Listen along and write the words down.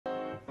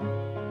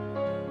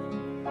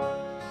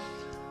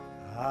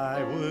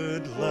I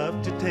would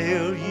love to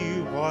tell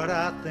you what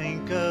I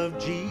think of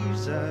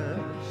Jesus,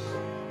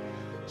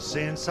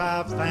 since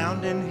I've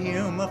found in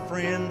him a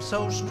friend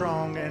so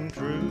strong and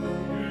true.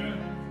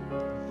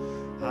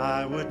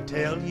 I would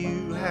tell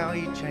you how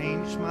he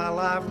changed my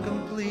life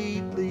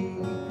completely.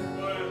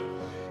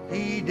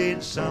 He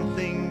did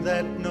something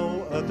that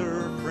no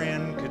other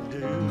friend could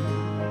do.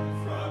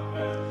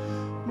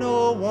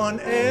 No one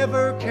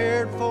ever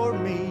cared for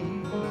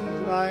me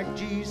like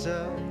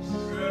Jesus.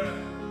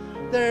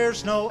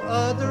 There's no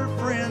other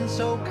friend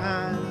so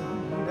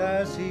kind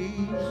as he.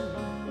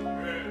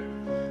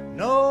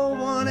 No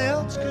one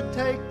else could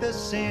take the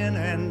sin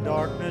and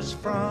darkness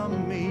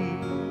from me.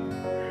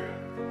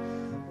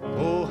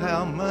 Oh,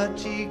 how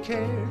much he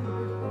cared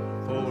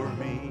for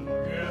me.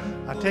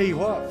 I tell you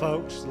what,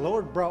 folks, the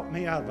Lord brought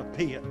me out of a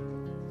pit.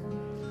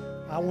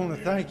 I want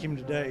to thank him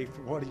today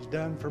for what he's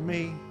done for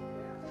me.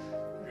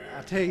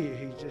 I tell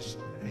you,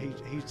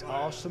 he's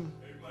awesome.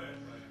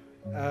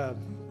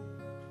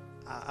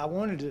 I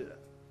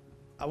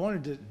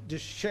wanted to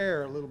just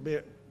share a little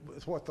bit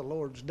with what the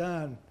Lord's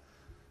done,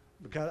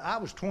 because I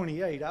was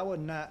 28. I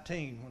wasn't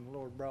 19 when the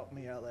Lord brought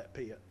me out of that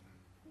pit.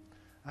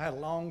 I had a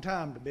long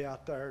time to be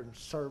out there and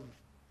serve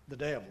the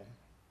devil,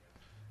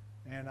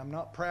 and I'm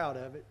not proud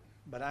of it,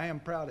 but I am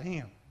proud of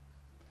him,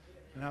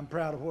 and I'm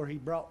proud of where he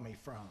brought me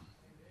from,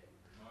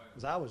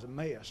 because I was a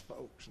mess,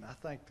 folks, and I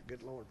thank the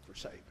good Lord for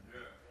saving me.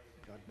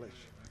 God bless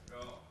you.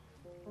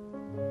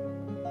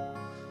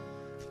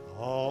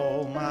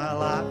 All my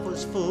life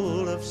was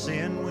full of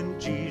sin when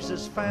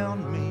Jesus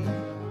found me.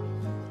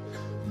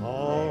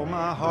 All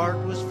my heart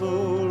was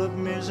full of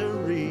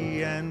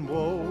misery and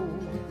woe.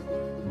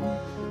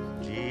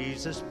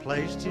 Jesus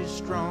placed his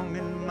strong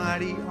and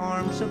mighty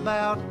arms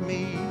about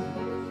me,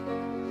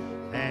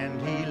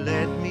 and he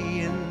led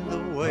me in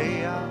the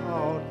way I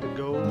ought to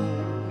go.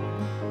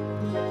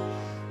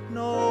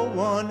 No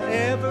one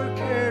ever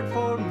cared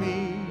for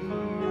me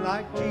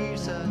like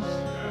Jesus.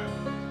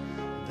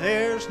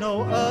 There's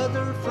no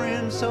other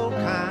friend so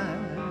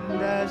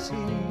kind as he.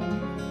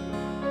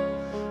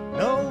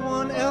 No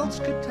one else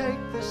could take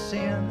the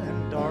sin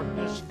and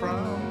darkness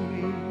from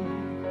me.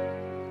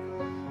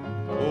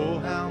 Oh,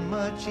 how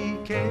much he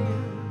cared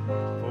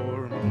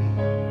for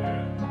me.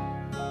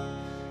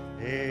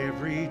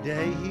 Every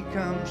day he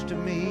comes to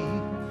me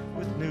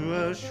with new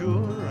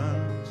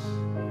assurance.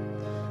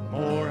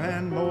 More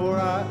and more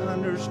I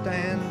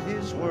understand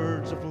his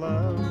words of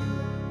love.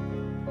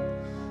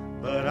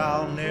 But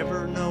I'll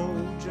never know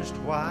just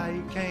why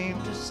he came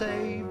to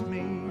save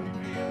me,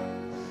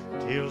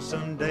 till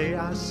someday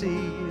I see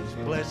his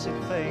blessed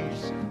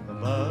face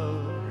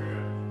above.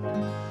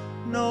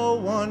 No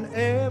one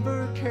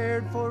ever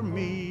cared for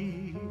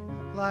me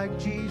like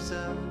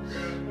Jesus.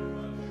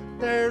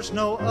 There's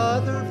no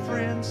other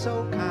friend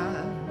so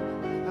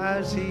kind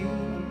as he.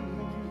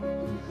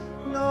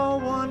 No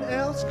one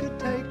else could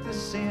take the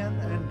sin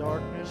and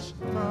darkness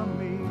from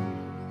me.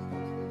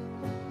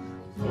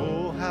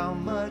 Oh, how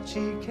much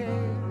he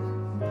cared